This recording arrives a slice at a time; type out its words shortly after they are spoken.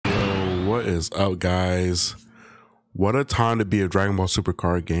What is up, guys? What a time to be a Dragon Ball Super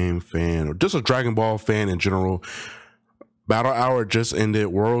card game fan, or just a Dragon Ball fan in general. Battle Hour just ended,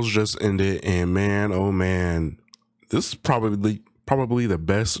 Worlds just ended, and man, oh man, this is probably the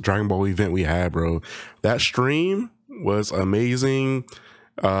best Dragon Ball event we had, bro. That stream was amazing.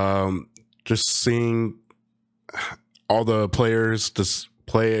 Just seeing all the players just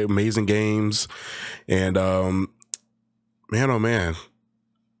play amazing games, and man, oh man,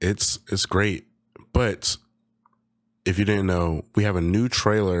 it's great. But if you didn't know, we have a new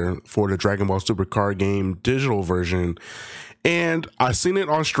trailer for the Dragon Ball Super card game digital version, and I seen it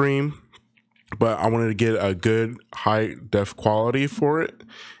on stream, but I wanted to get a good high def quality for it,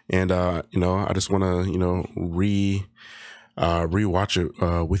 and you know, I just want to, you know, rewatch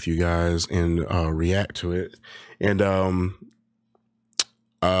it with you guys and react to it. And I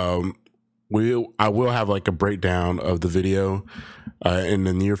will have like a breakdown of the video in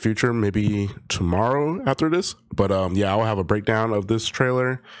the near future, maybe tomorrow after this. But yeah, I'll have a breakdown of this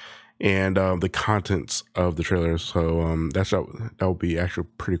trailer and the contents of the trailer. So that would be actually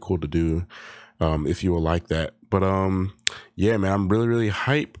pretty cool to do if you will like that. But yeah, man, I'm really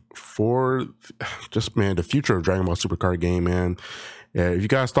hyped for just, man, the future of Dragon Ball Super card game, man. Yeah, if you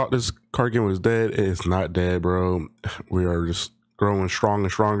guys thought this card game was dead, it's not dead, bro. We are just growing strong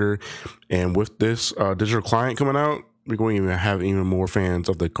and stronger, and with this digital client coming out, we're going to even have even more fans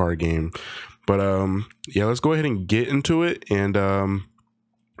of the card game. But yeah, let's go ahead and get into it, and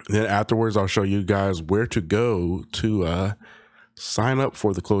then afterwards I'll show you guys where to go to sign up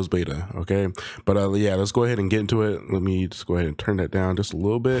for the closed beta. Okay, but yeah, let's go ahead and get into it. Let me just go ahead and turn that down just a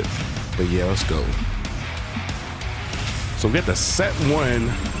little bit. But yeah, let's go. So we got the set 1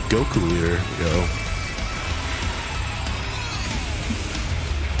 Goku here, yo.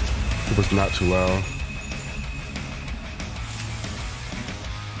 It was not too loud.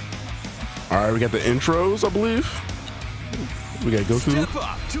 All right, we got the intros, I believe. We got Goku. Step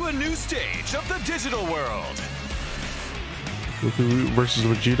up to a new stage of the digital world. Goku versus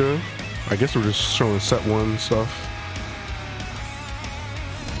Vegeta. I guess we're just showing set 1 stuff.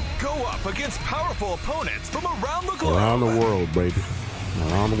 Go up against powerful opponents from around the globe. Around the world, baby.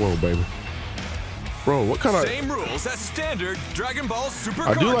 Around the world, baby. Bro, what kind of... Same rules as standard Dragon Ball Super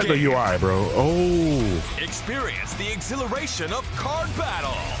I card do like game. the UI, bro. Oh. Experience the exhilaration of card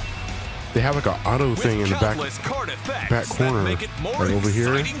battle. They have like an auto thing in the back corner, make it more like over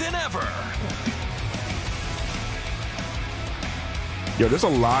here. than ever. Yo, there's a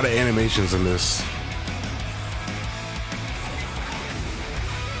lot of animations in this.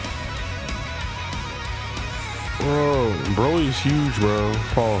 Bro, Broly's huge, bro.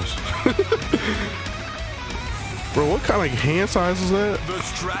 Pause. Bro, what kind of hand size is that?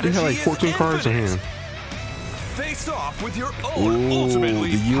 They had like 14 cards in hand. Face off with your own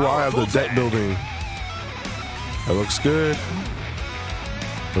ultimately the UI of the deck building. That looks good.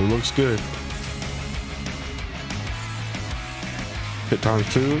 It looks good. Hit times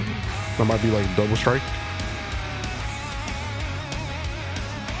 2. That might be like double strike.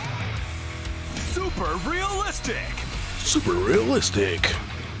 Super realistic. Super realistic.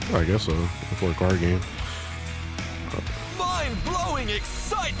 I guess so, for a card game. Mind-blowing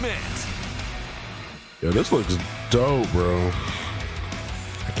excitement. Yo, this looks dope, bro.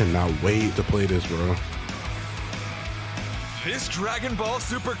 I cannot wait to play this, bro. This Dragon Ball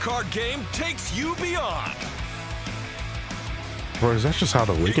Super card game takes you beyond. Bro, is that just how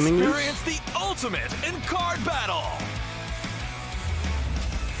the awakening Experience the ultimate in card battle.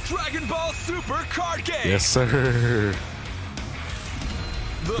 Dragon Ball Super card game. Yes, sir.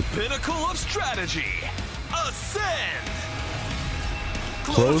 The pinnacle of strategy. Ascend.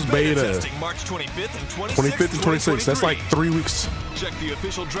 Closed beta. Testing March 25th and 25th and 26th. That's like 3 weeks. Check the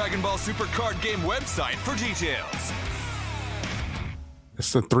official Dragon Ball Super card game website for details.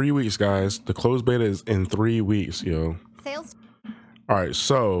 It's in 3 weeks, guys. The closed beta is in 3 weeks, yo. Sales. All right,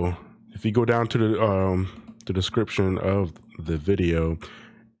 so if you go down to the description of the video,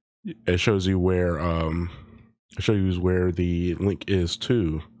 it shows you where the link is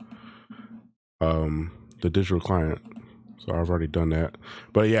to the digital client. So I've already done that.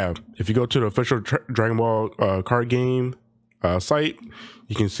 But yeah, if you go to the official Dragon Ball card game site,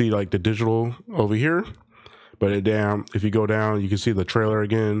 you can see like the digital over here. But if you go down, you can see the trailer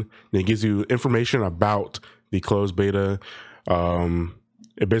again, and it gives you information about the closed beta.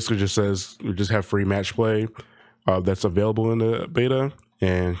 It basically just says we just have free match play that's available in the beta,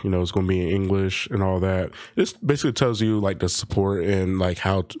 and you know, it's going to be in English and all that. This basically tells you like the support and like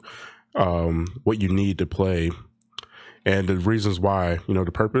how what you need to play and the reasons why, you know,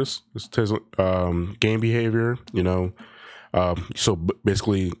 the purpose. It says game behavior, you know, So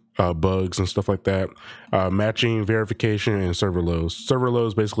basically bugs and stuff like that, matching, verification, and server loads. Server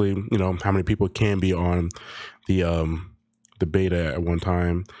loads basically, you know, how many people can be on the beta at one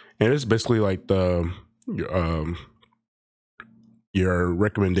time, and it's basically like your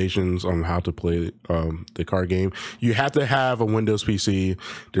recommendations on how to play the card game. You have to have a Windows PC.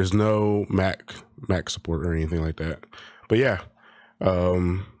 There's no Mac support or anything like that. But yeah,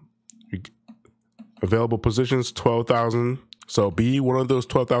 available positions 12,000. So be one of those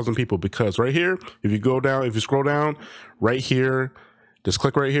 12,000 people, because right here, if you scroll down right here, just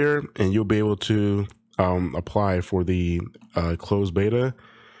click right here and you'll be able to apply for the closed beta.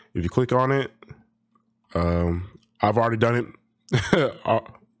 If you click on it, I've already done it.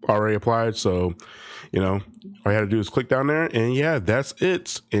 Already applied, so you know all you had to do is click down there, and yeah, that's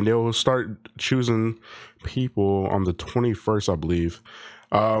it. And they will start choosing people on the 21st, I believe.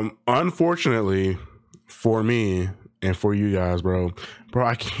 Unfortunately for me and for you guys, bro,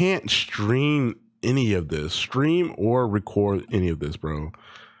 I can't stream any of this, stream or record any of this, bro.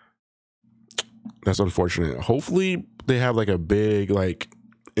 That's unfortunate. Hopefully they have like a big like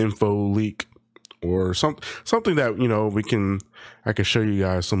info leak or something that, you know, I can show you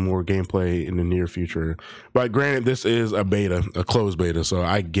guys some more gameplay in the near future. But granted, this is a beta, a closed beta, so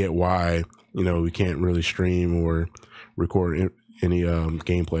I get why, you know, we can't really stream or record any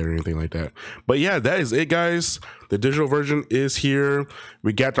gameplay or anything like that. But yeah, that is it, guys. The digital version is here.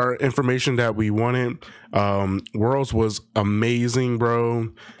 We got our information that we wanted. Worlds was amazing, bro.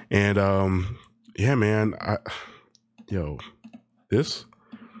 And yeah, man, I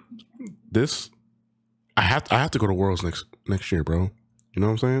have to go to Worlds next year, bro. You know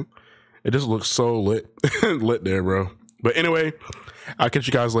what I'm saying? It just looks so lit lit there, bro. But anyway, I'll catch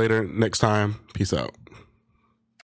you guys later next time. Peace out.